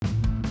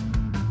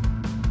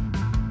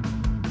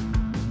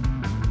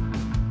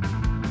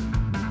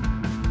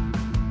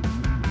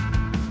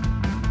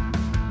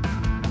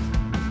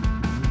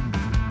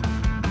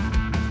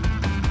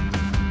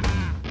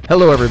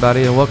Hello,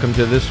 everybody, and welcome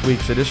to this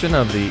week's edition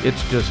of the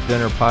It's Just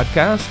Dinner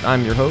podcast.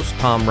 I'm your host,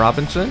 Tom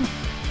Robinson,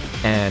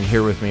 and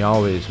here with me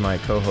always my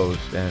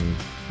co-host and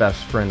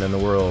best friend in the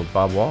world,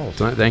 Bob Walls.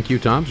 Thank you,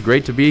 Tom. It's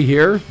great to be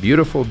here.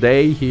 Beautiful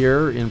day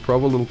here in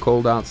Provo. A little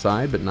cold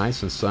outside, but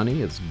nice and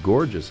sunny. It's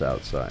gorgeous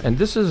outside. And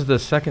this is the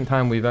second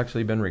time we've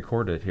actually been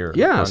recorded here on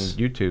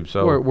YouTube.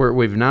 So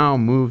we've now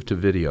moved to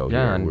video.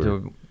 Yeah,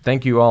 and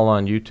thank you all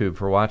on YouTube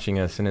for watching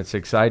us, and it's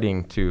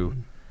exciting to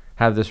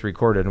have this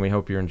recorded, and we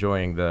hope you're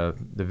enjoying the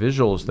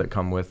visuals that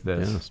come with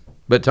this. Yes.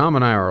 But Tom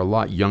and I are a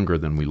lot younger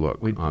than we look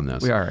on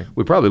this. We are.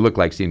 We probably look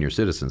like senior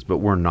citizens, but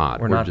we're not.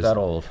 We're not that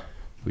old.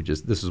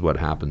 This is what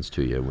happens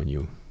to you when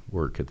you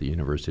work at the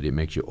university. It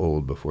makes you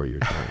old before your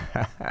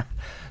time.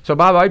 So,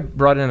 Bob, I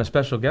brought in a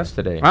special guest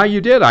today. Ah,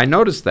 you did. I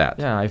noticed that.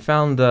 Yeah, I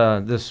found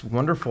this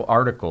wonderful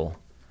article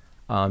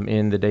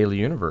in the Daily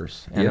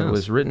Universe, and it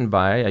was written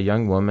by a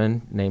young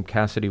woman named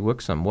Cassidy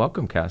Wixom.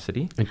 Welcome,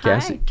 Cassidy. And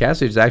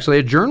Cassidy's actually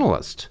a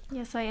journalist.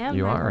 Yes, I am.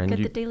 You I are, work at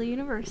the Daily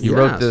Universe. You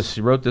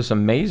wrote this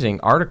amazing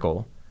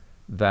article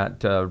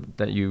that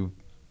you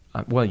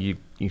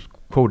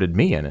quoted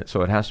me in it,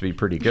 so it has to be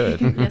pretty good.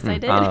 Yes, I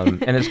did.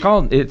 And it's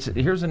called.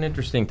 Here's an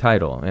interesting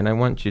title, and I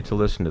want you to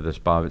listen to this,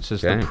 Bob. It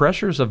says, "The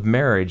pressures of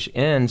marriage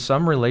end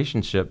some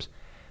relationships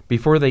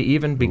before they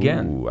even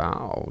begin." Ooh,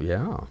 wow,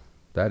 yeah.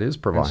 That is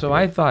provocative.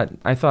 And so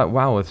I thought,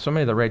 wow, with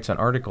somebody that writes an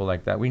article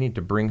like that, we need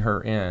to bring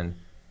her in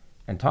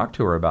and talk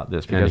to her about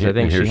this, because I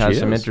think she has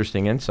some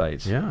interesting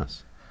insights.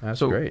 Yes,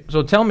 that's great.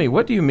 So tell me,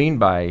 what do you mean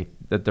by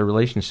that the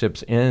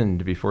relationships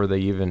end before they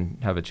even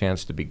have a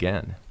chance to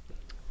begin?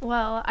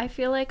 Well, I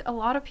feel like a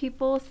lot of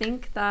people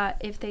think that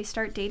if they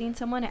start dating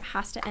someone, it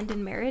has to end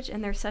in marriage,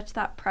 and there's such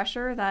that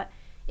pressure that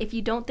if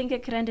you don't think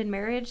it could end in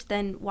marriage,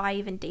 then why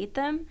even date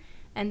them?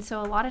 And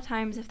so a lot of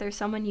times if there's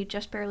someone you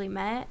just barely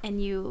met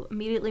and you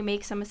immediately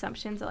make some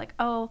assumptions that like,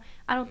 oh,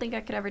 I don't think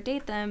I could ever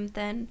date them,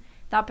 then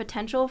that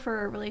potential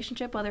for a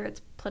relationship, whether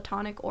it's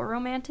platonic or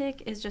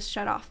romantic, is just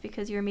shut off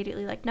because you're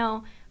immediately like,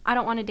 no, I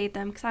don't want to date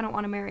them because I don't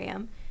want to marry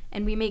them.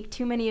 And we make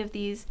too many of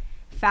these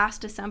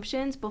fast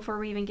assumptions before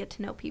we even get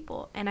to know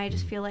people. And I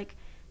just feel like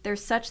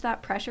there's such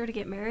that pressure to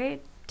get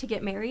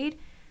married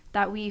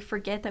that we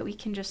forget that we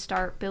can just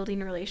start building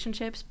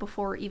relationships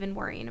before even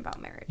worrying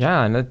about marriage.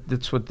 Yeah, and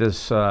that's what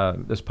this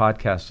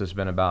podcast has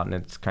been about, and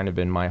it's kind of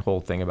been my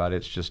whole thing about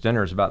It's Just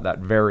Dinner is about that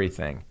very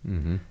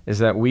thing, is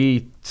that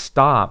we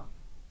stop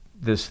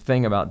this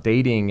thing about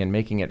dating and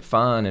making it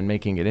fun and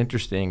making it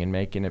interesting and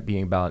making it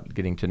being about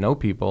getting to know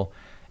people,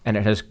 and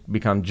it has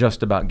become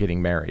just about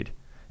getting married.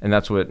 And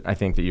that's what I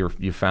think that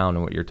you found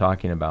and what you're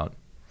talking about.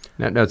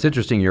 Now, it's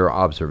interesting, your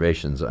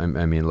observations. I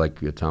mean, like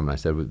Tom and I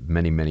said, with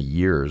many, many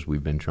years,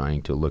 we've been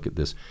trying to look at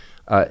this.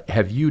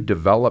 Have you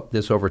developed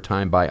this over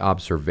time by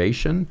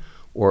observation,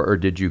 or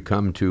did you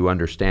come to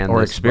understand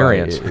or this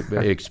experience?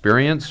 By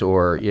experience,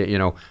 or,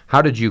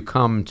 how did you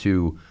come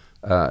to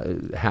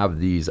have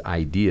these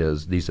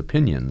ideas, these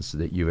opinions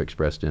that you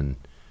expressed in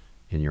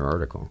your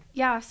article?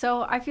 Yeah,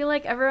 so I feel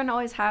like everyone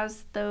always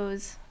has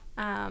those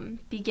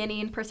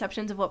beginning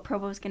perceptions of what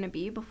Provo is going to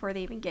be before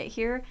they even get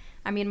here.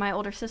 I mean, my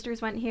older sisters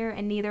went here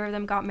and neither of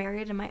them got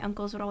married, and my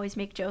uncles would always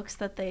make jokes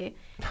that they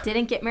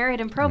didn't get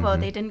married in Provo.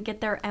 They didn't get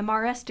their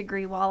MRS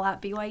degree while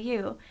at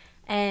BYU.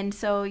 And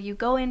so you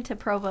go into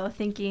Provo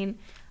thinking,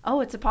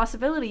 oh, it's a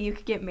possibility you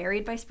could get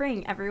married by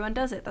spring. Everyone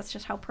does it. That's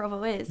just how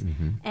Provo is.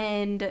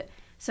 And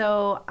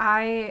so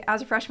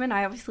as a freshman,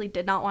 I obviously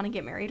did not want to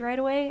get married right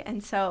away.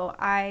 And so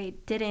I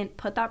didn't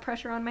put that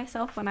pressure on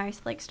myself when I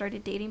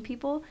started dating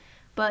people.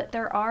 But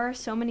there are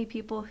so many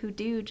people who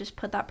do just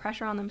put that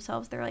pressure on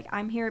themselves. They're like,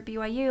 I'm here at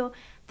BYU.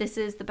 This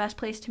is the best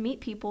place to meet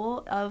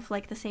people of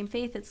the same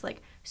faith. It's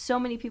like so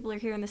many people are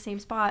here in the same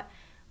spot.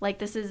 Like,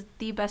 this is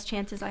the best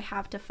chances I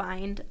have to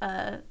find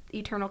a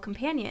eternal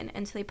companion.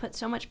 And so they put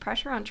so much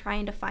pressure on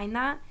trying to find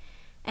that.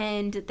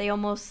 And they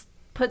almost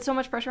put so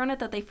much pressure on it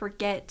that they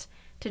forget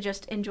to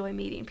just enjoy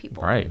meeting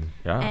people. Right,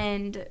 yeah.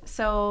 And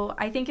so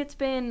I think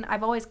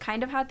I've always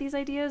kind of had these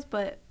ideas,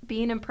 but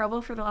being in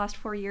Provo for the last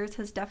 4 years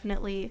has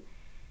definitely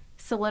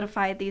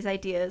solidified these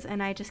ideas,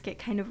 and I just get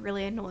kind of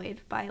really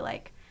annoyed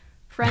by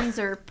friends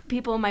or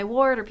people in my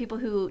ward or people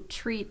who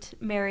treat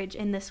marriage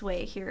in this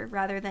way here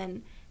rather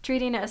than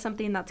treating it as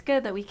something that's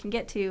good that we can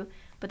get to,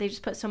 but they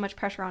just put so much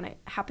pressure on it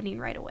happening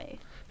right away.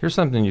 Here's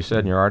something you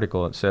said in your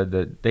article. It said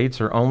that dates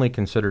are only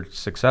considered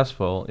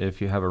successful if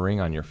you have a ring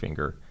on your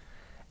finger,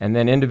 and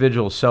then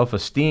individual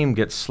self-esteem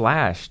gets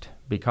slashed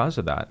because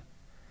of that.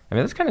 I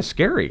mean, that's kind of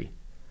scary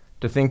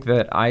to think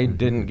that I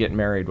didn't get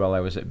married while I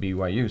was at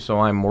BYU, so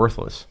I'm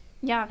worthless.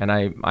 Yeah. And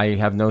I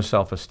have no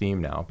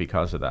self-esteem now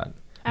because of that.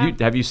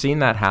 Have you seen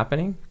that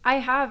happening? I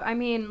have. I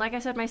mean, like I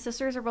said, my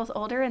sisters are both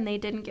older and they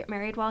didn't get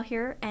married while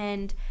here.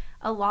 And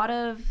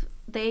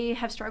they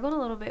have struggled a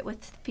little bit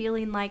with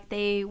feeling like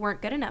they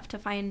weren't good enough to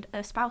find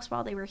a spouse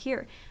while they were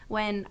here,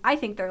 when I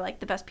think they're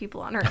the best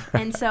people on earth.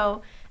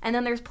 And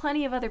then there's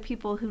plenty of other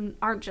people who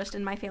aren't just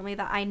in my family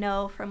that I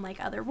know from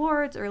other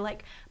wards or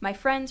my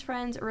friends'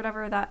 friends or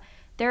whatever, that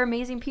they're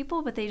amazing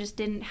people, but they just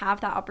didn't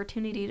have that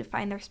opportunity to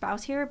find their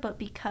spouse here. But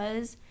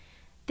because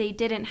they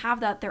didn't have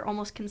that, they're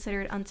almost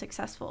considered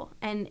unsuccessful.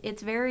 And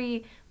it's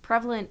very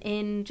prevalent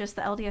in just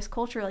the LDS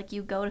culture. Like,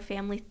 you go to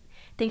family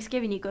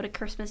Thanksgiving, you go to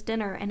Christmas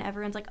dinner, and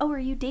everyone's like, oh, are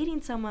you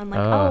dating someone? Like,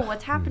 oh,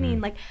 what's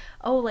happening? Like,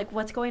 oh, like,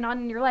 what's going on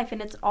in your life?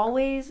 And it's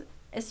always,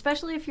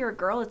 especially if you're a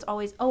girl, it's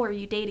always, oh, are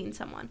you dating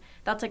someone?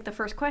 That's like the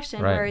first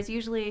question. Right. Whereas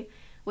usually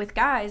with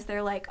guys,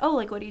 they're like, oh,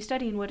 like, what are you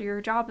studying? What are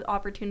your job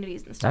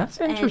opportunities and stuff?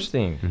 That's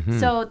interesting.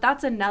 So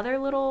that's another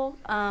little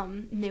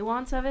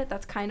nuance of it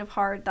that's kind of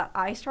hard that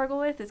I struggle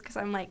with, is because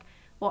I'm like,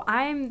 well,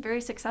 I'm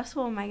very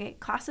successful in my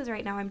classes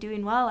right now. I'm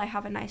doing well. I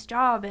have a nice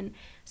job. And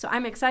so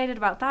I'm excited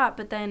about that.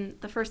 But then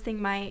the first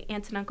thing my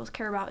aunts and uncles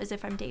care about is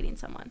if I'm dating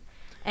someone.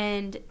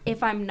 And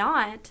if I'm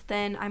not,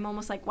 then I'm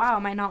almost like, wow,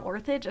 am I not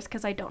worth it just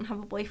because I don't have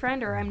a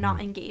boyfriend or I'm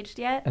not engaged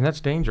yet? And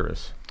that's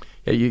dangerous.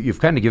 Yeah, you've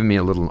kind of given me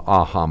a little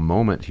aha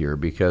moment here,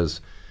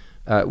 because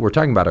we're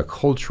talking about a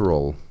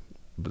cultural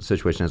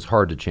situation. It's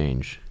hard to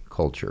change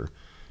culture.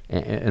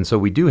 And so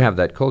we do have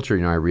that culture.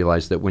 You know, I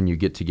realize that when you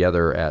get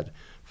together at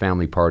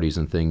family parties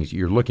and things,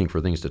 you're looking for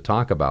things to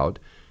talk about.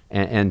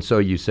 And so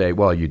you say,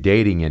 well, are you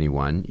dating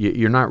anyone?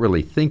 You're not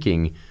really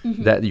thinking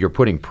that you're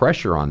putting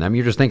pressure on them.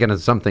 You're just thinking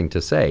of something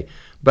to say.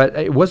 But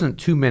it wasn't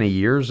too many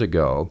years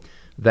ago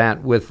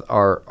that with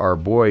our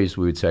boys,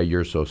 we would say,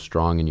 you're so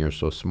strong and you're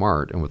so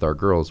smart. And with our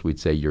girls, we'd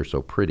say, you're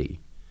so pretty.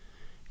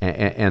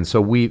 And so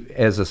we,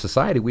 as a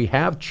society, we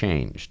have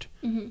changed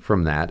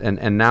from that.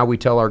 And now we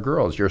tell our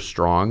girls, you're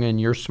strong and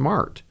you're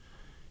smart.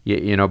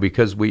 You know,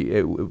 because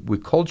we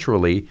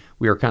culturally,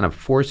 we are kind of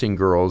forcing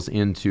girls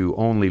into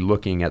only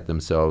looking at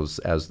themselves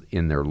as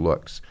in their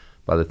looks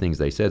by the things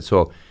they said.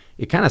 So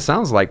it kind of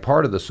sounds like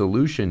part of the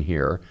solution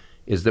here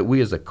is that we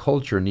as a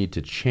culture need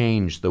to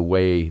change the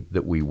way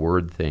that we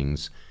word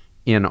things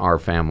in our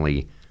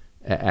family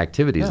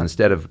activities,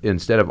 instead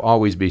of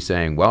always be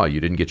saying, well, you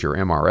didn't get your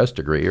MRS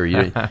degree, or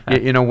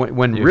you know,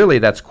 when really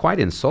that's quite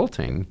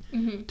insulting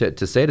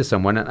to say to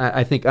someone. And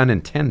I think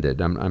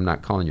unintended. I'm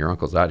not calling your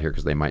uncles out here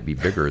because they might be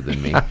bigger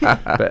than me,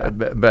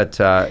 but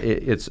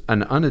it's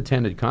an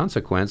unintended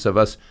consequence of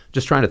us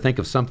just trying to think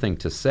of something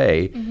to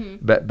say.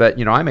 But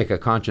you know, I make a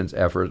conscious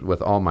effort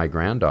with all my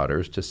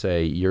granddaughters to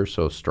say, you're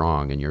so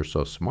strong and you're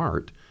so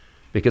smart,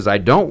 because I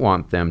don't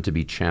want them to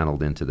be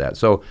channeled into that.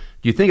 So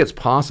do you think it's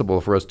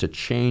possible for us to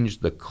change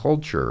the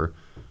culture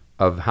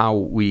of how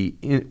we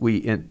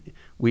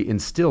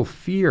instill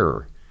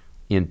fear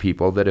in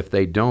people, that if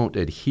they don't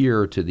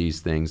adhere to these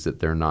things, that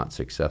they're not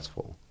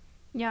successful?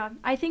 Yeah,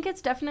 I think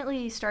it's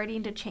definitely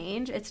starting to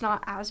change. It's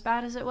not as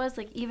bad as it was.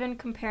 Like, even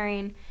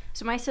comparing,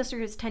 so my sister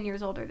is 10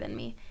 years older than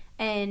me,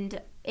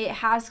 and it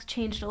has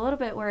changed a little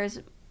bit,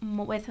 whereas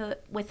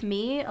with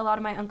me, a lot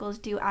of my uncles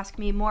do ask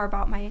me more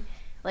about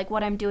like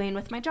what I'm doing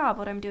with my job,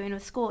 what I'm doing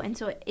with school. And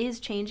so it is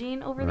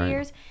changing over the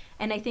years.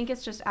 And I think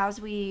it's just as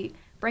we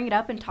bring it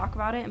up and talk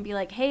about it and be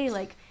like, hey,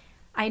 like,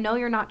 I know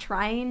you're not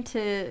trying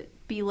to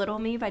belittle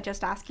me by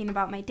just asking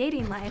about my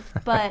dating life,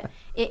 but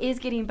it is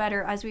getting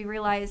better as we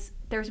realize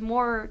there's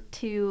more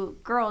to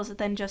girls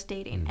than just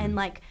dating. And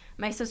like,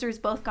 my sisters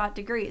both got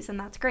degrees, and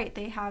that's great.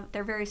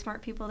 They're very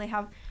smart people.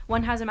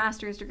 One has a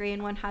master's degree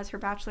and one has her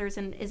bachelor's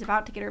and is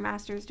about to get her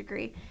master's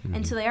degree.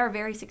 And so they are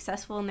very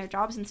successful in their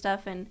jobs and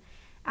stuff. And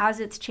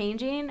as it's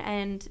changing,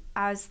 and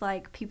as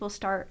like people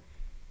start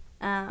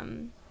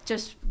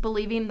just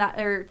believing that,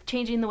 or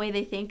changing the way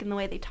they think and the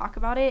way they talk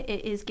about it,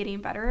 it is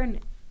getting better.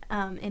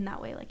 And in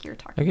that way, like you're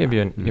talking I'll give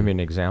about. you an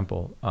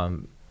example.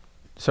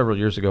 Several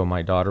years ago,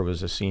 my daughter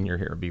was a senior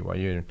here at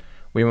BYU, and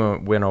we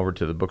went over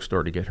to the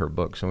bookstore to get her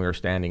books, and we were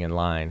standing in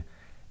line,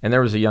 and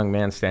there was a young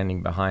man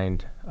standing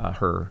behind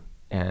her,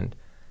 and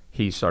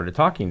he started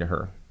talking to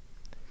her.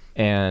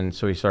 And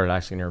so he started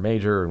asking her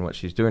major and what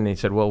she's doing. And he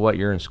said, well, what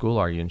year in school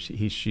are you? And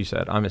she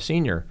said, I'm a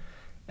senior.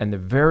 And the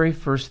very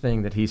first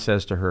thing that he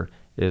says to her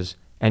is,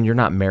 and you're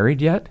not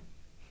married yet?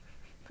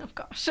 Oh,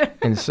 gosh.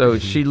 And so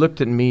she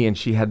looked at me, and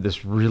she had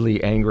this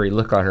really angry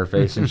look on her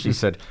face. And she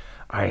said,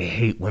 I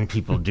hate when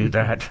people do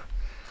that.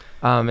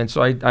 And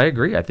so I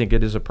agree. I think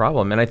it is a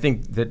problem. And I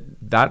think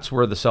that's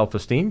where the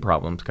self-esteem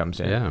problems comes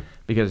in. Yeah.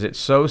 Because it's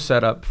so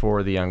set up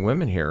for the young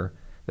women here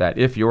that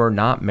if you're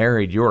not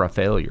married, you're a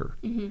failure.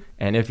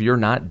 And if you're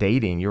not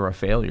dating, you're a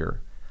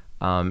failure.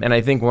 And I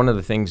think one of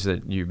the things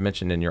that you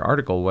mentioned in your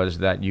article was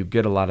that you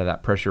get a lot of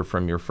that pressure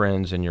from your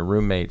friends and your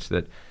roommates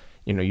that,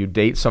 you know, you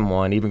date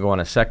someone, even go on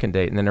a second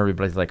date, and then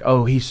everybody's like,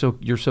 oh,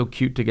 you're so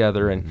cute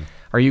together, and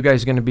are you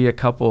guys going to be a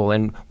couple,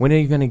 and when are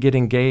you going to get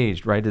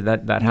engaged, right?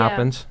 That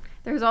happens?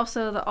 There's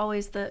also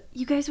always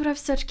you guys would have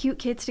such cute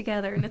kids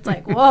together. And it's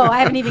like, whoa, I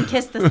haven't even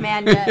kissed this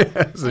man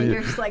yet. So and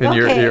you're just like, and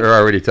okay. You're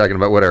already talking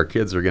about what our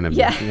kids are going to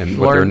be and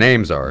what their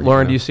names are.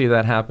 Lauren, do you see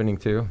that happening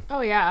too?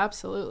 Oh, yeah,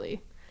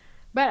 absolutely.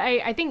 But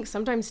I think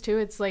sometimes too,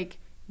 it's like,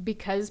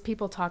 because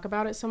people talk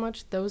about it so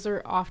much, those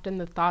are often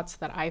the thoughts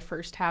that I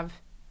first have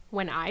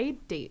when I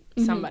date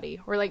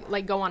somebody, or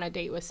like go on a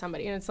date with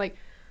somebody. And it's like,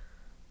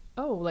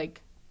 oh,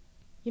 like,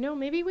 you know,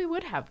 maybe we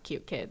would have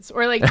cute kids,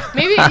 or like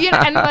maybe, you know,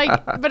 and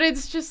like, but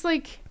it's just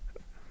like,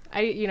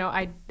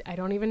 I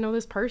don't even know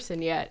this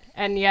person yet.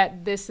 And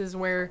yet this is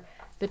where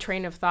the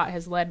train of thought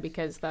has led,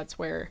 because that's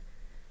where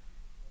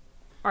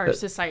our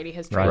society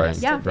has Right. trained Right.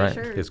 us Yeah, to. for Right.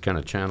 sure. It's kind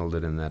of channeled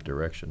it in that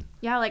direction.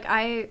 Yeah, like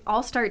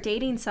I'll start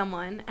dating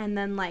someone, and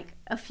then like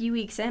a few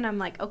weeks in, I'm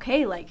like,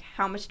 okay, like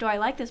how much do I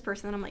like this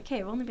person? And I'm like,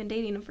 hey, I've only been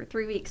dating him for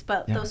 3 weeks,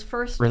 but Yeah. those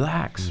first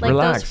Relax. like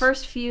relax. those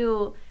first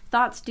few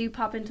thoughts do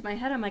pop into my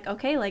head. I'm like,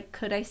 okay, like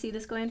could I see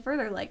this going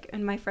further? Like,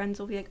 and my friends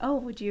will be like, oh,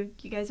 would you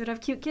guys would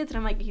have cute kids? And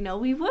I'm like,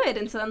 we would.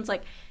 And so then it's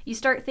like you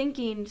start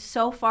thinking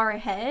so far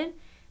ahead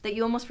that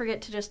you almost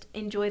forget to just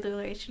enjoy the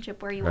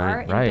relationship where you Right, are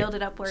and right. build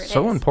it up where it is.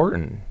 So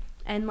important.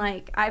 And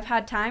like I've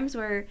had times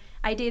where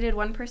I dated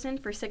one person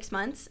for 6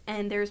 months,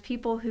 and there's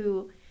people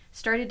who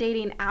started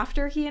dating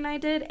after he and I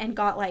did and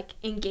got like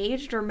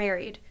engaged or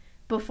married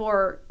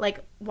before,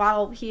 like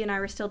while he and I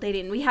were still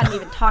dating. We hadn't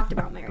even talked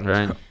about marriage.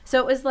 Right. So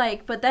it was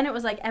like, but then it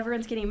was like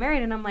everyone's getting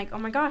married, and I'm like, oh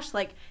my gosh,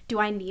 like do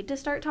I need to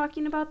start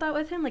talking about that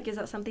with him? Like, is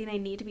that something I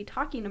need to be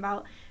talking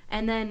about?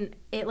 And then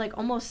it like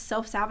almost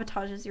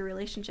self-sabotages your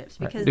relationships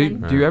because do,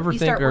 then do you ever you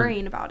think start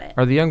worrying about it.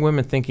 are the young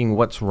women thinking,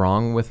 what's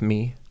wrong with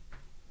me?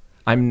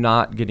 I'm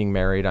not getting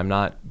married. I'm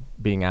not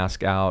being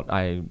asked out.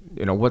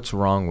 What's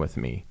wrong with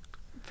me?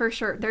 For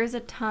sure. There's a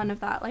ton of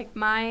that. Like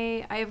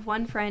I have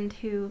one friend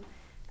who,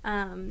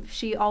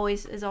 she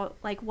always is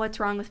like, what's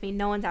wrong with me?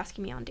 No one's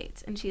asking me on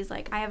dates. And she's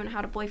like, I haven't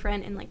had a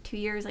boyfriend in like 2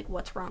 years. Like,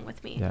 what's wrong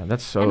with me? Yeah,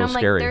 that's so and I'm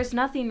scary. like, there's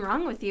nothing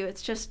wrong with you.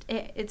 It's just,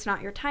 it's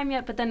not your time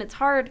yet. But then it's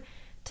hard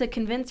to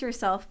convince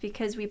yourself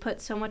because we put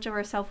so much of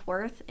our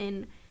self-worth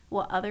in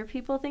what other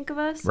people think of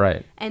us.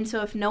 Right. And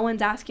so if no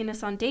one's asking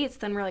us on dates,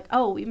 then we're like,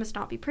 oh, we must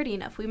not be pretty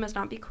enough. We must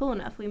not be cool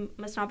enough. We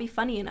must not be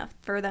funny enough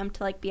for them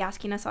to like be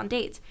asking us on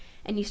dates.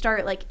 And you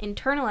start like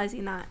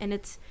internalizing that, and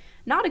it's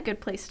not a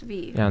good place to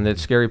be. Yeah, and the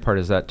scary part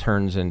is that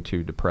turns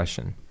into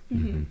depression.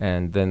 Mm-hmm.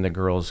 And then the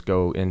girls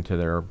go into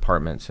their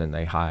apartments and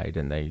they hide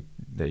and they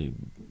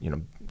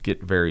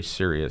get very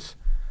serious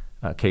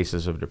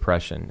cases of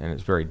depression, and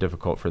it's very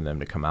difficult for them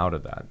to come out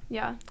of that.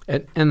 Yeah.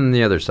 And on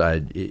the other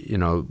side,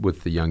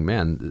 with the young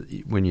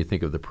men, when you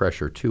think of the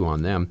pressure too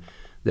on them,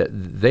 that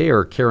they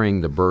are carrying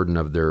the burden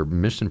of their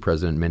mission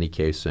president in many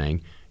cases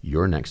saying,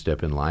 your next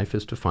step in life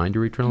is to find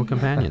your eternal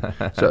companion.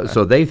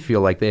 So they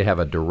feel like they have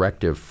a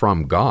directive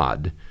from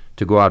God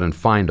to go out and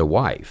find a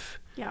wife.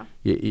 Yeah.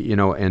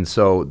 And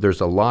so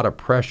there's a lot of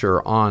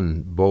pressure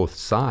on both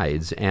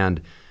sides,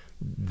 and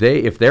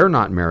if they're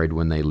not married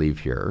when they leave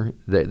here,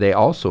 they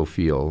also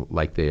feel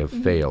like they have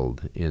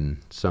failed in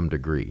some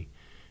degree.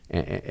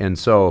 And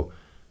so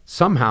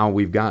somehow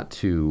we've got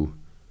to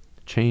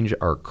change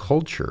our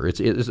culture.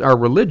 It's our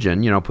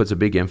religion, puts a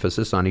big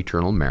emphasis on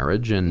eternal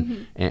marriage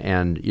and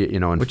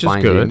Which is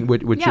finding,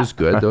 good. which Yeah. is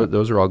good.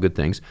 Those are all good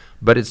things.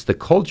 But it's the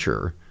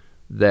culture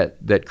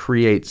that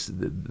creates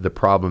the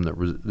problem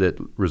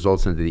that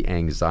results into the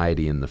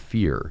anxiety and the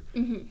fear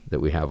that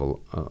we have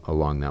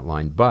along that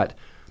line. But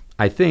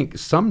I think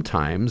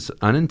sometimes,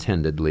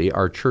 unintendedly,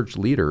 our church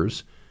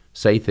leaders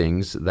say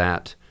things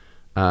that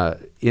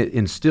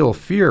instill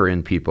fear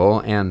in people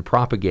and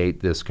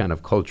propagate this kind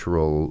of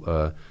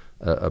cultural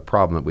a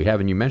problem that we have.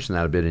 And you mentioned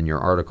that a bit in your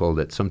article,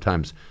 that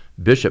sometimes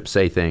bishops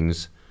say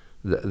things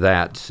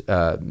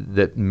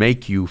that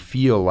make you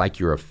feel like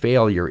you're a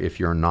failure if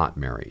you're not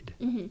married.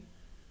 Mm-hmm.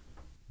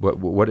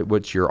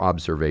 What's your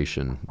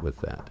observation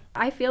with that?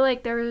 I feel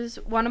like there was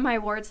one of my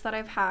awards that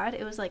I've had.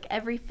 It was like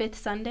every 5th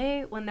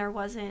Sunday when there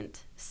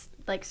wasn't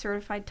like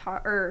certified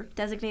talk or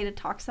designated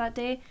talks that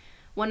day.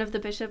 One of the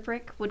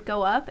bishopric would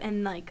go up,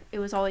 and like it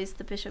was always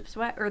the bishop's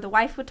wife or the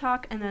wife would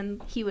talk, and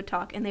then he would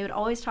talk, and they would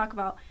always talk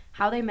about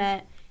how they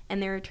met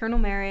and their eternal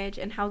marriage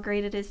and how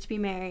great it is to be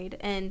married.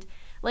 And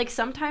like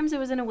sometimes it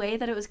was in a way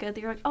that it was good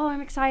that you're like, oh,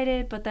 I'm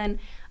excited, but then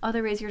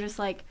other ways you're just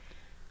like,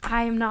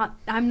 I'm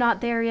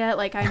not there yet.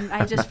 Like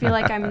I just feel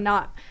like I'm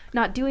not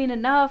doing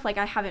enough. Like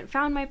I haven't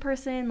found my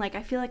person. Like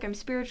I feel like I'm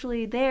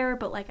spiritually there,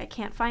 but like I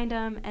can't find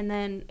them. And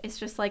then it's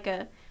just like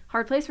a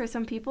hard place where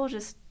some people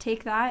just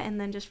take that and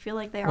then just feel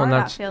like they are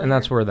that failure. And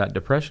that's where that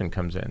depression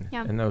comes in.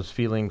 Yeah. And those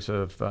feelings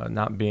of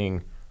not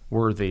being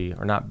worthy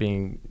or not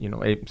being,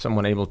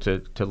 someone able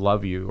to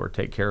love you or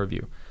take care of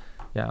you.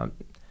 Yeah.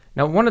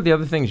 Now, one of the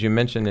other things you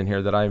mentioned in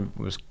here that I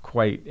was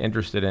quite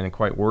interested in and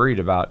quite worried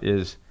about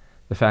is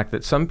the fact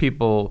that some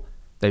people,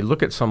 they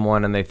look at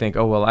someone and they think,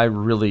 oh, well, I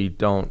really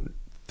don't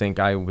think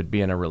I would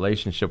be in a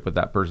relationship with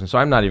that person, so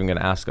I'm not even going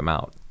to ask them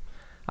out.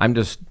 I'm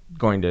just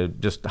going to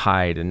just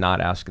hide and not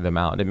ask them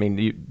out. I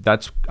mean,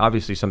 that's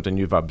obviously something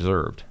you've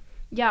observed.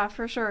 Yeah,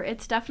 for sure.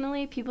 It's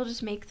definitely, people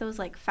just make those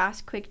like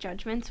fast, quick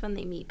judgments when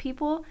they meet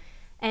people.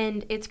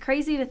 And it's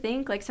crazy to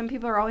think, like some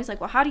people are always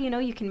like, well, how do you know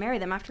you can marry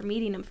them after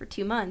meeting them for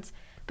 2 months?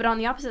 But on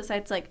the opposite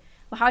side, it's like,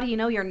 well, how do you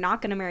know you're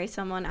not going to marry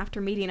someone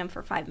after meeting them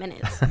for 5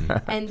 minutes?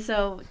 And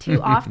so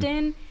too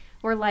often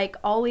we're like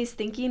always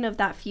thinking of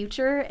that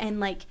future, and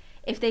like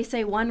if they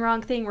say one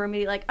wrong thing, we're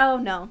immediately like, oh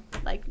no,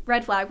 like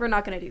red flag, we're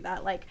not going to do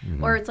that. Like,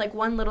 or it's like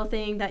one little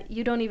thing that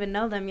you don't even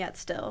know them yet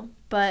still,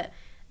 but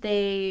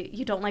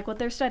you don't like what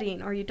they're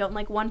studying, or you don't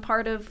like one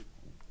part of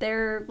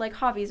their like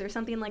hobbies or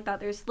something like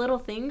that. There's little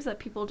things that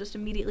people just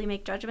immediately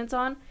make judgments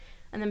on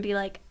and then be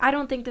like, I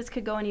don't think this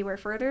could go anywhere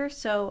further,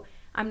 so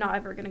I'm not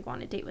ever going to go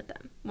on a date with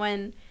them.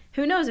 When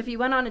who knows, if you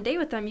went on a date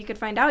with them, you could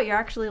find out you're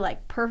actually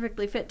like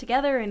perfectly fit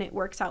together and it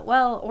works out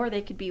well, or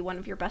they could be one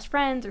of your best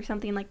friends or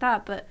something like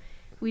that. But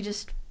we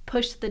just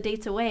push the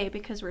dates away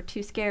because we're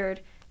too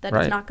scared that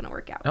Right. it's not going to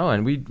work out. Oh,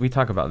 and we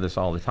talk about this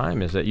all the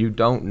time, is that you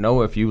don't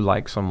know if you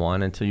like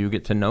someone until you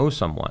get to know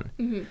someone.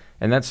 Mm-hmm.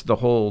 And that's the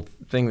whole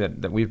thing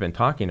that we've been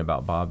talking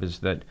about, Bob, is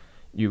that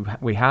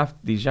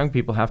these young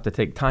people have to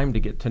take time to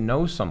get to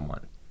know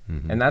someone.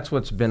 Mm-hmm. And that's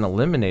what's been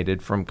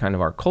eliminated from kind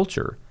of our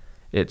culture.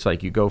 It's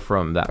like you go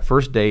from that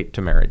first date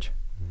to marriage.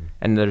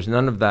 And there's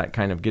none of that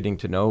kind of getting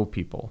to know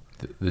people.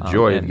 The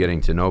joy of and-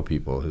 getting to know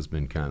people has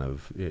been kind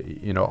of,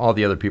 all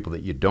the other people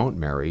that you don't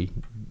marry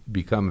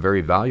become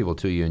very valuable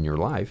to you in your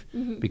life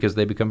because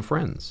they become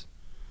friends.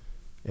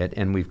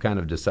 And we've kind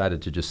of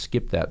decided to just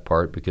skip that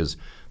part because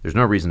there's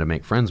no reason to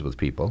make friends with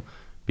people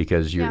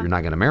because you're Yeah.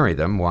 not going to marry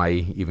them. Why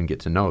even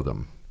get to know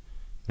them?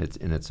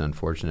 It's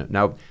unfortunate.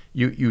 Now,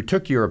 you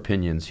took your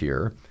opinions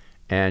here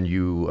and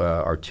you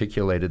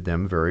articulated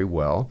them very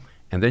well,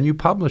 and then you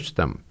published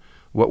them.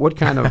 What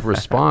kind of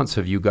response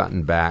have you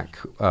gotten back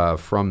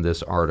from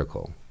this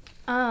article?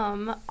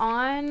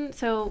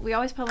 So we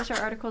always publish our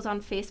articles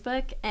on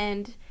Facebook,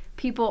 and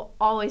people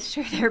always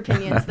share their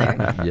opinions there.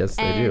 Yes,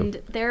 they do. And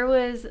there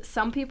was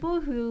some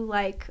people who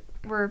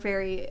were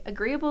very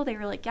agreeable. They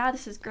were like, yeah,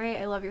 this is great.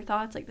 I love your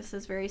thoughts. Like, this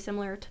is very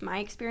similar to my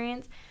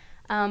experience.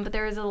 But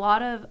there was a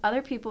lot of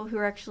other people who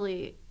are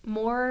actually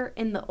more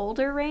in the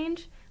older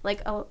range,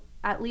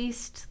 at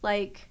least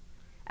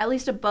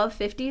above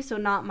 50, so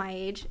not my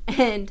age.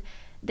 And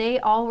they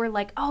all were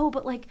like, oh,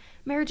 but like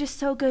marriage is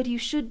so good. You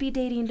should be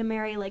dating to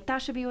marry. Like,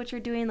 that should be what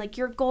you're doing. Like,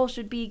 your goal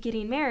should be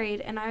getting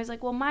married. And I was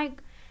like, well,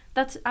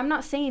 I'm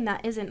not saying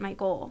that isn't my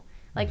goal.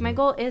 Like, my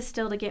goal is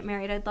still to get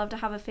married. I'd love to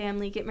have a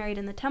family, get married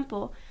in the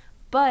temple.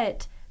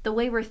 But the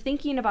way we're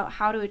thinking about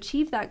how to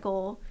achieve that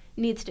goal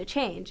needs to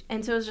change.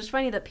 And so it was just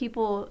funny that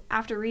people,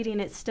 after reading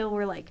it, still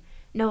were like,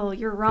 no,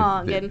 you're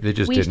wrong. They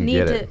just we didn't need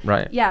get to, it.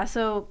 Right. Yeah,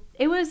 so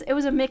it was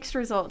a mixed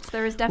results.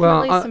 There was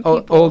definitely some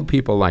people. Old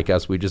people like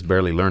us, we just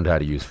barely learned how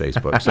to use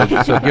Facebook. So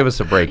give us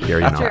a break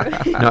here,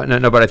 True.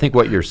 No, but I think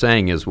what you're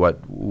saying is what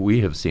we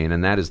have seen,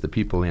 and that is the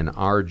people in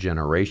our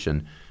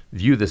generation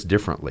view this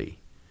differently.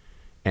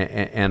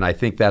 And I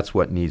think that's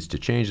what needs to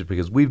change,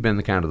 because we've been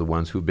the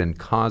ones who've been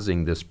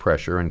causing this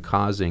pressure and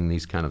causing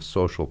these kind of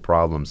social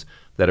problems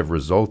that have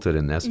resulted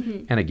in this.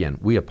 Mm-hmm. And again,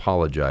 we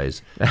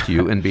apologize to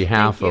you in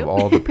behalf Thank of you.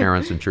 all the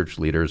parents and church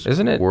leaders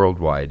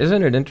worldwide.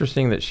 Isn't it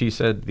interesting that she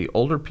said the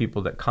older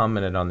people that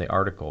commented on the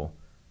article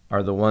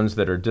are the ones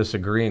that are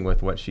disagreeing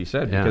with what she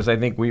said? Yeah. Because I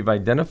think we've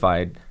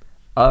identified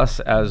us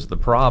as the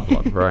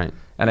problem. Right.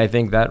 And I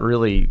think that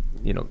really,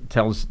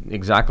 tells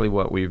exactly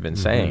what we've been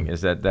saying,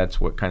 is that that's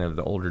what kind of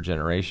the older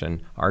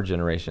generation, our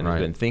generation, Right.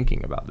 has been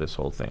thinking about this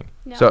whole thing.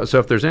 Yeah. So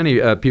if there's any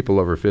people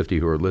over 50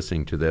 who are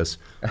listening to this,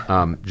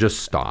 just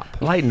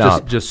stop. Lighten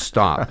up. Just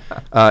stop.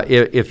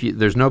 If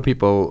there's no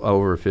people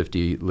over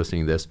 50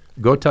 listening to this,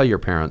 go tell your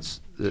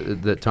parents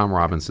that Tom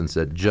Robinson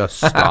said, just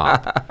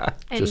stop.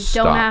 And Just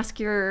don't stop. ask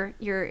your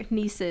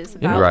nieces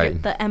about Right.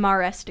 the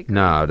MRS degree.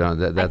 No, I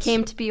that's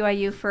came to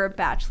BYU for a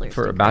bachelor's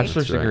For a degree.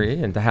 bachelor's That's right.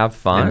 degree and to have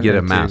fun And get a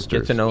to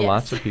master's. get to know Yes.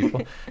 lots of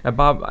people. Now,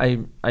 Bob, I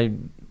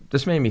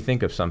this made me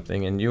think of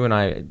something. And you and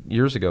I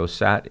years ago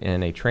sat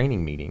in a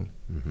training meeting,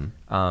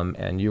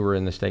 and you were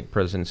in the stake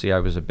presidency. I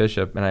was a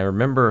bishop, and I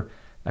remember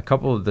a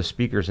couple of the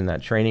speakers in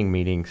that training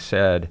meeting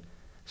said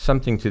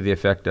something to the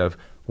effect of,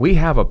 "We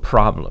have a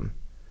problem.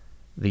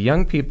 The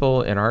young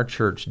people in our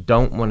church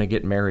don't want to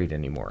get married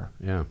anymore."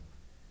 Yeah.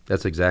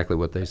 That's exactly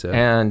what they said.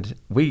 And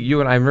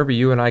I remember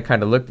you and I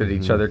kind of looked at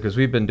each other, because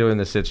we've been doing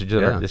this It's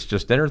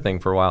Just Dinner thing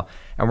for a while,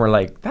 and we're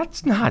like,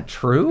 that's not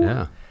true.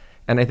 Yeah.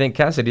 And I think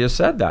Cassidy has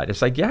said that.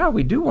 It's like, yeah,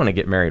 we do want to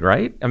get married,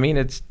 right? I mean,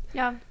 it's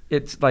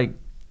like,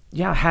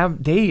 yeah,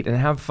 have date and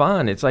have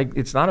fun. It's like,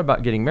 it's not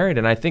about getting married.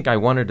 And I think I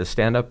wanted to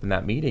stand up in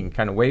that meeting,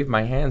 kind of wave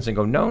my hands and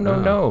go,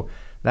 no,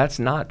 that's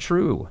not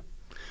true.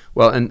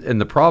 Well, and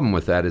the problem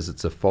with that is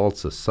it's a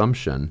false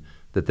assumption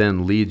that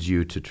then leads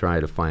you to try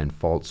to find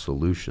false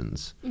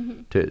solutions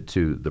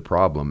to the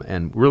problem.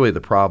 And really the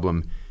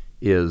problem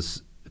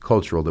is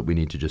cultural, that we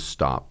need to just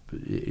stop,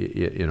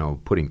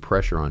 putting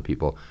pressure on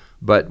people.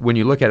 But when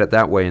you look at it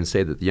that way and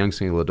say that the young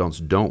single adults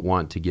don't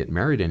want to get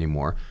married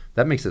anymore,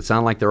 that makes it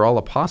sound like they're all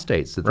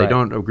apostates, that they Right,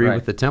 don't agree right.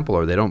 with the temple,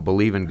 or they don't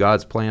believe in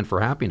God's plan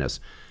for happiness.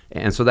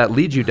 And so that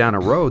leads you down a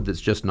road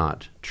that's just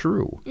not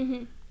true.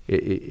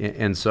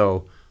 And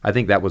so I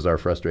think that was our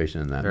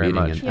frustration in that Very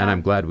meeting. much. And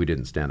I'm glad we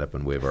didn't stand up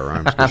and wave our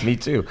arms. Me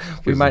too.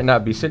 We might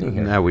not be sitting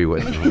here. No, we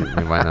wouldn't.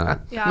 We might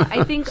not. Yeah,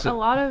 I think a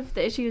lot of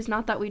the issue is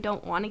not that we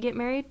don't want to get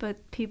married, but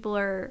people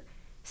are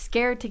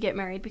scared to get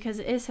married because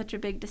it is such a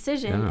big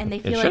decision, Yeah. and they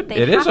It feel like should- they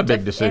it have is a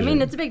big to. decision. I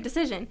mean, it's a big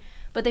decision,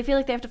 but they feel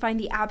like they have to find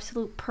the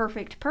absolute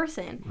perfect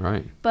person.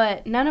 Right.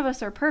 But none of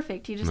us are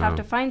perfect. You just No. have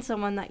to find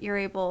someone that you're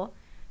able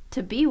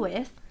to be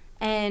with,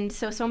 and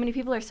so many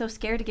people are so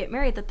scared to get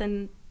married that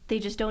then they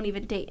just don't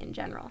even date in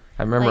general.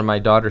 I remember Like- my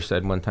daughter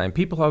said one time,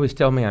 people always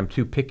tell me I'm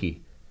too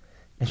picky.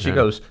 And she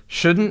goes,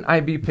 shouldn't I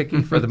be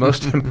picky for the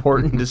most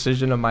important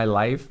decision of my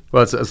life?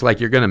 Well, it's like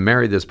you're going to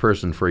marry this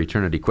person for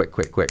eternity. Quick.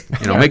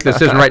 Make the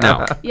decision right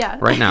now. Yeah.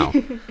 Right now,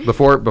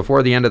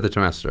 before the end of the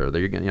trimester.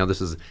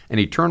 This is an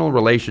eternal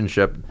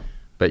relationship,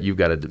 but you've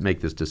got to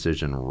make this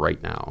decision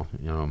right now.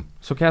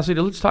 So Cassidy,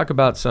 let's talk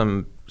about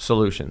some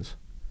solutions.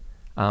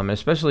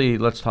 Especially,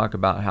 let's talk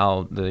about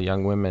how the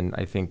young women,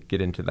 I think, get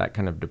into that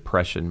kind of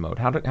depression mode.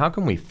 How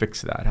can we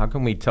fix that? How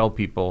can we tell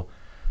people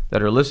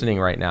that are listening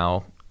right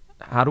now,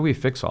 how do we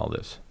fix all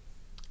this?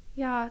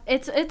 Yeah,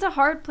 it's a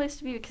hard place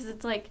to be because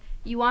it's like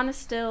you want to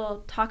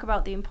still talk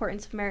about the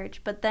importance of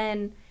marriage, but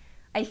then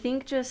I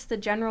think just the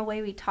general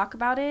way we talk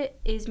about it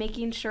is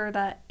making sure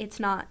that it's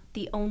not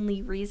the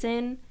only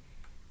reason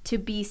to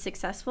be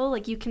successful.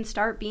 Like, you can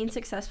start being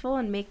successful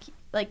and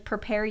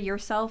prepare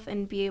yourself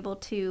and be able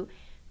to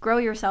grow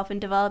yourself and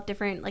develop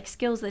different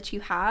skills that you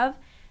have,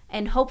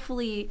 and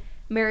hopefully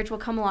marriage will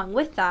come along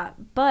with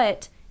that.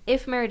 But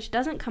if marriage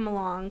doesn't come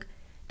along,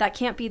 that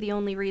can't be the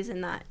only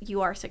reason that you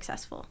are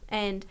successful.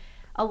 And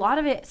a lot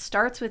of it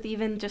starts with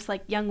even just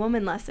young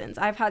woman lessons.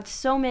 I've had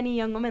so many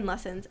young woman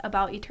lessons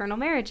about eternal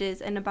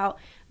marriages and about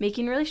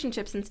making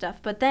relationships and stuff.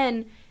 But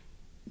then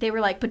they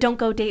were like, but don't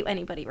go date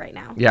anybody right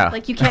now. Yeah.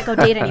 You can't go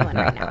date anyone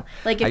right now.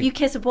 If you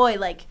kiss a boy,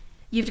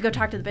 you have to go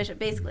talk to the bishop,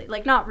 basically.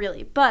 Not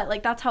really,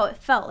 but that's how it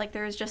felt.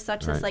 There was just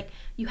such this,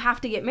 you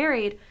have to get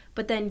married,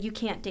 but then you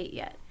can't date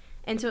yet.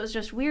 And so it was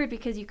just weird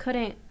because you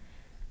couldn't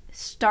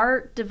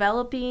start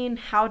developing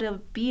how to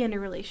be in a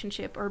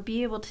relationship or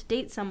be able to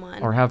date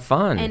someone or have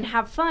fun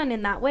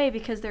in that way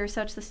because there's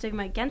such the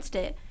stigma against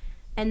it.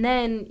 And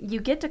then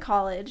you get to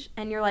college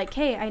and you're like,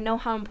 hey, I know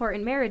how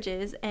important marriage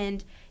is,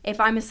 and if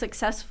I'm a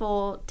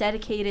successful,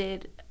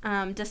 dedicated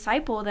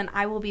disciple, then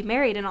I will be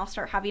married and I'll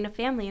start having a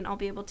family and I'll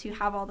be able to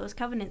have all those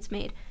covenants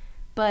made.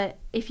 But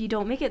if you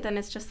don't make it, then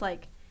it's just a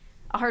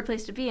hard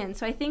place to be in.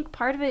 So I think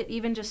part of it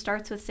even just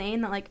starts with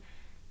saying that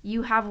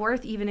you have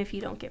worth even if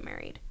you don't get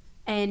married.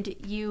 And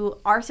you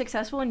are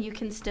successful and you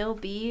can still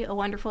be a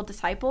wonderful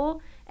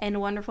disciple and a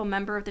wonderful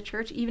member of the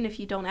church even if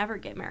you don't ever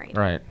get married.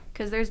 Right.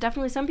 Because there's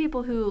definitely some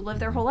people who live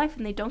their whole life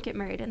and they don't get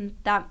married, and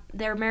that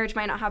their marriage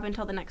might not happen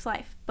until the next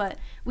life. But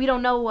we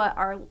don't know what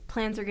our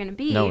plans are going to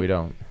be. No, we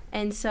don't.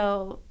 And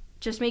so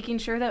just making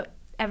sure that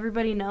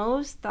everybody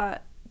knows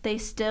that they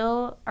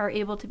still are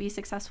able to be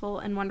successful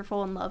and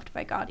wonderful and loved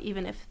by God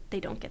even if they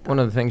don't get that. One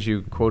of the things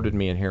you quoted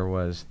me in here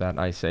was that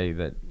I say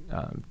that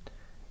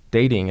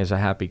dating is a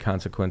happy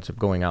consequence of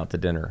going out to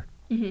dinner.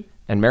 Mm-hmm.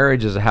 And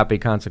marriage is a happy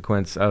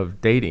consequence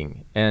of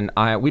dating. And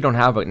we don't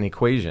have an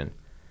equation.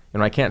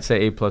 I can't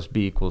say A plus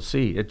B equals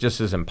C. It just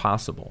is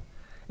impossible.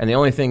 And the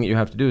only thing that you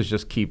have to do is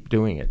just keep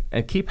doing it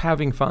and keep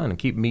having fun and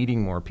keep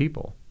meeting more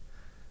people.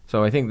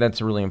 So I think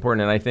that's really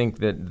important. And I think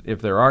that if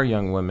there are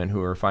young women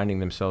who are finding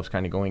themselves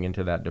kind of going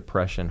into that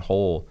depression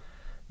hole,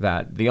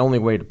 that the only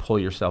way to pull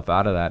yourself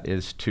out of that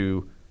is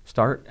to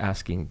start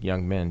asking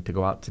young men to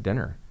go out to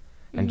dinner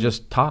and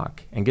just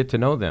talk and get to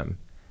know them,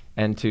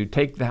 and to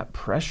take that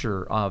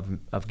pressure of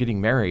getting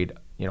married,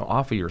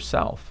 off of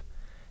yourself.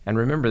 And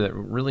remember that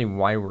really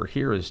why we're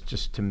here is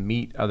just to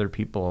meet other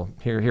people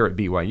here at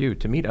BYU,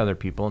 to meet other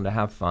people and to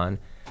have fun.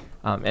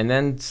 And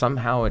then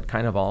somehow it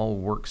kind of all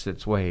works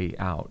its way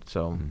out.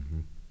 So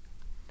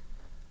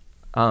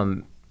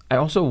I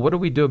also, what do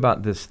we do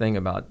about this thing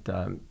about,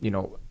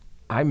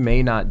 I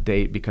may not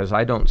date because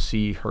I don't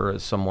see her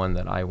as someone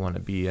that I want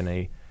to be in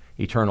a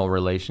eternal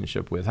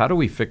relationship with. How do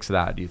we fix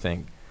that, do you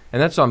think? And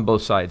that's on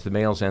both sides, the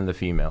males and the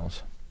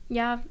females.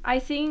 Yeah, I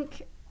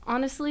think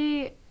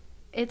honestly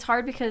it's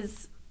hard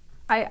because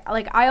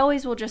I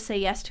always will just say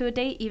yes to a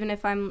date even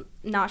if I'm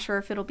not sure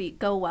if it'll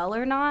go well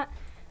or not.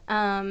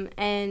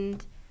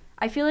 And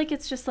I feel like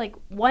it's just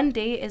one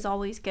date is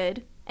always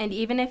good, and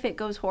even if it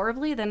goes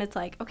horribly, then it's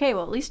okay,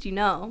 well, at least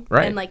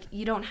right. And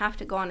you don't have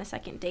to go on a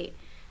second date.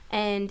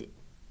 And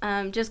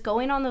just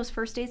going on those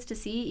first dates to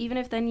see, even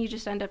if then you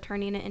just end up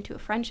turning it into a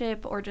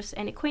friendship or just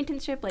an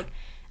acquaintanceship.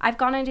 I've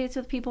gone on dates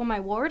with people in my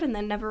ward and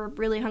then never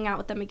really hung out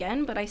with them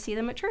again, but I see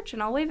them at church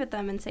and I'll wave at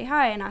them and say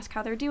hi and ask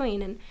how they're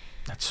doing. And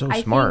that's so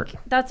smart. I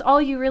think that's all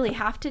you really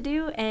have to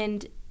do,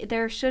 and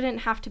there shouldn't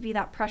have to be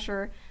that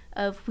pressure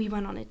of we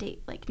went on a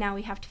date. Now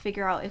we have to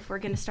figure out if we're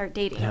going to start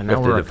dating. Yeah, now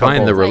we have to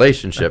define the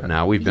relationship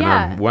now. We've been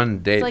on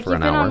one date for an hour.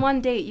 You've been on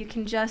one date. You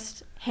can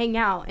just hang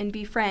out and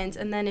be friends,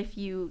 and then if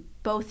you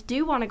both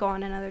do want to go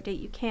on another date,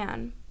 you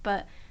can.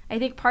 But I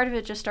think part of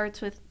it just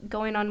starts with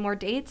going on more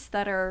dates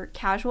that are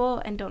casual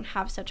and don't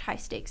have such high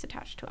stakes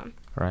attached to them.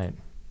 Right.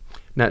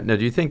 Now,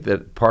 do you think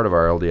that part of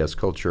our LDS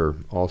culture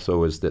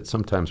also is that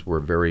sometimes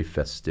we're very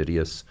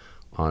fastidious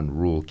on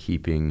rule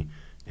keeping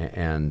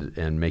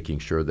and making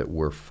sure that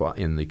we're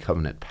in the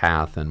covenant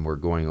path and we're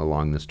going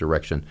along this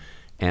direction?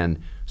 And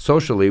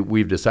socially,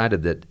 we've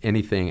decided that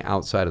anything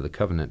outside of the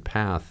covenant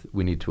path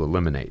we need to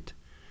eliminate.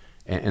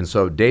 And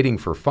so dating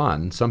for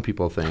fun, some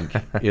people think,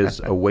 is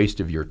a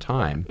waste of your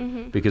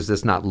time because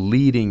it's not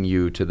leading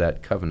you to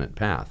that covenant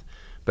path.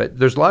 But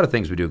there's a lot of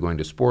things we do, going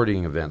to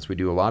sporting events. We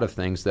do a lot of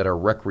things that are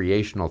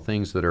recreational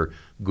things that are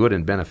good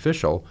and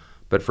beneficial.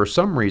 But for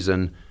some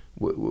reason,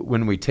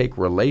 when we take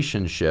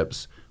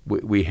relationships,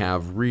 we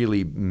have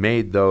really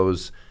made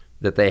those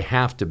that they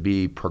have to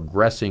be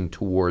progressing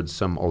towards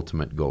some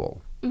ultimate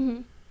goal.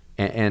 Mm-hmm.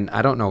 And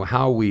I don't know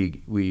how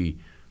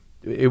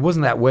it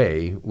wasn't that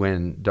way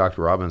when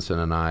Dr. Robinson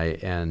and I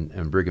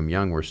and Brigham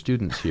Young were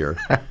students here.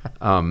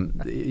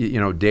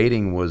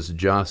 Dating was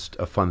just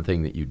a fun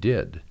thing that you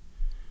did.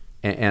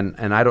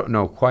 And I don't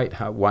know quite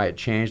why it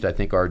changed. I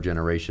think our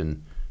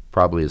generation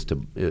probably is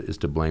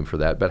to blame for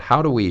that. But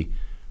how do we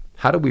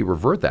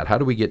revert that? How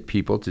do we get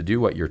people to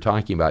do what you're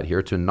talking about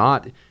here, to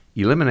not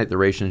eliminate the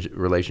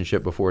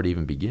relationship before it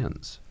even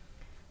begins?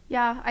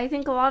 Yeah, I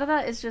think a lot of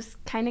that is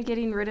just kind of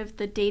getting rid of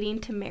the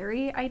dating to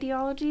marry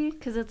ideology,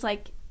 because it's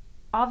like,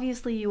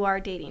 obviously you are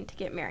dating to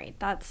get married.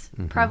 That's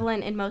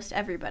prevalent in most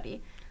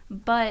everybody.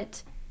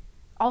 But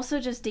also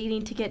just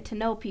dating to get to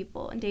know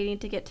people and dating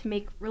to get to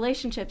make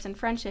relationships and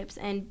friendships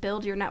and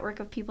build your network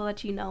of people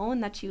that you know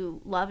and that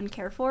you love and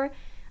care for,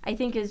 I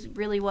think is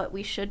really what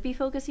we should be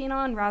focusing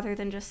on, rather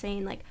than just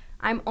saying, like,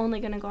 I'm only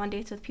going to go on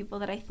dates with people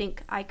that I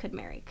think I could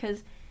marry.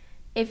 Because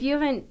if you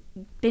haven't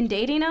been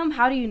dating them,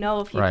 how do you know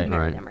if you can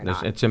marry them or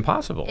not? It's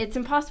impossible. It's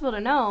impossible to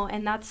know,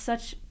 and that's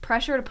such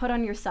pressure to put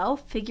on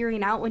yourself,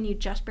 figuring out when you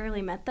just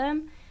barely met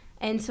them.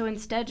 And so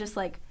instead, just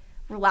like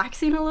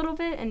relaxing a little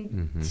bit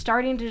and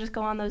starting to just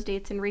go on those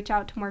dates and reach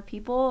out to more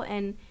people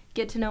and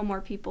get to know more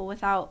people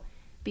without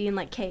being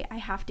like, okay, I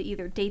have to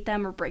either date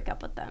them or break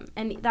up with them.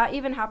 And that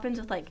even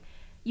happens with, like,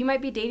 you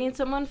might be dating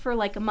someone for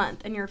like a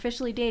month and you're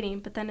officially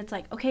dating, but then it's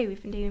like, okay,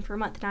 we've been dating for a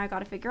month, now I got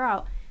to figure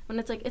out. When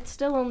it's like, it's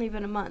still only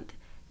been a month.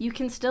 You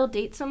can still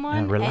date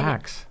someone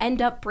and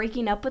end up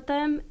breaking up with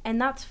them, and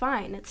that's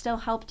fine. It still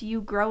helped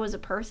you grow as a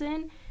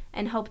person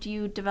and helped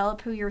you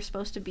develop who you're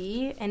supposed to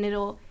be, and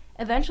it'll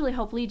eventually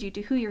help lead you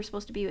to who you're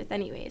supposed to be with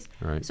anyways.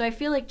 Right. So I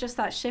feel like just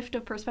that shift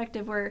of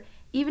perspective, where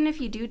even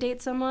if you do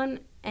date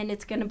someone and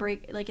it's going to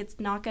break, like, it's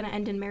not going to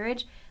end in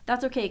marriage,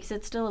 that's okay, because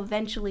it's still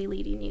eventually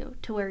leading you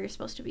to where you're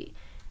supposed to be.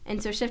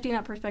 And so shifting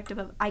that perspective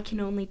of, I can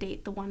only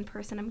date the one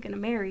person I'm going to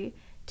marry,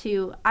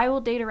 to I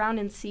will date around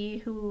and see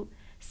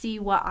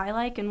what I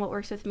like and what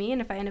works with me, and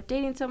if I end up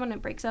dating someone and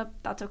it breaks up,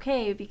 that's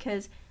okay,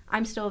 because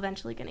I'm still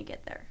eventually going to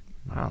get there.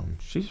 Wow,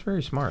 she's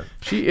very smart.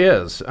 She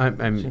is.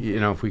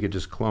 If we could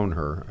just clone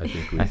her,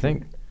 I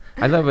think.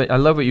 I love it. I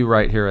love what you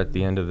write here at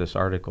the end of this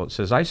article. It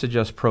says, I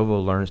suggest Provo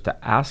learns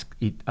to ask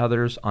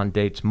others on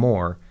dates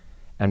more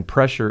and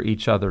pressure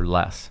each other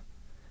less.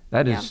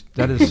 That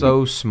is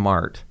so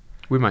smart.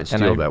 We might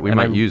steal that. We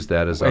might use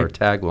that as our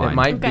tagline.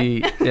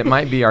 It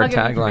might be our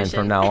tagline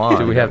from now on.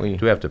 Do we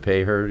have to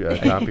pay her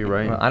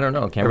copyright? Well, I don't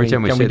know. Can every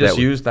we just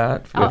use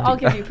that? I'll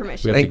give you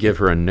permission. We have to give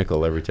her a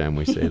nickel every time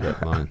we say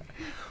that line.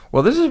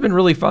 Well, this has been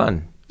really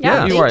fun.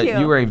 Yeah, you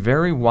are a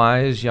very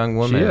wise young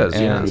woman. She is,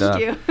 and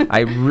Thank you.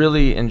 I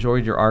really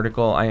enjoyed your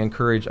article. I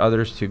encourage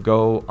others to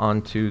go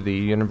onto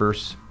the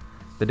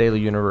Daily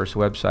Universe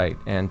website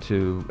and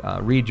to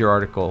read your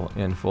article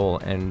in full,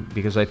 and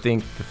because I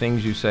think the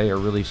things you say are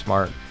really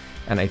smart,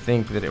 and I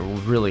think that it will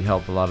really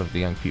help a lot of the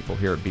young people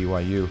here at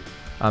BYU.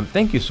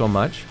 Thank you so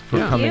much for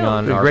coming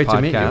on our great podcast.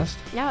 To meet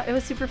you. Yeah, it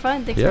was super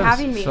fun. Thanks for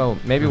having me. So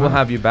maybe we'll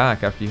have you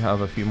back after you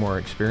have a few more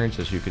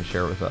experiences you can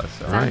share with us.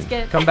 Sounds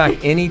good. Come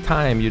back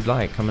anytime you'd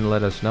like. Come and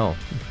let us know.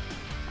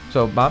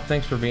 So, Bob,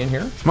 thanks for being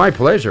here. It's my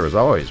pleasure, as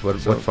always. What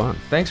fun.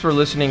 Thanks for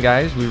listening,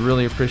 guys. We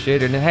really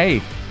appreciate it. And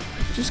hey,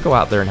 just go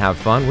out there and have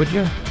fun, would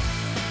you?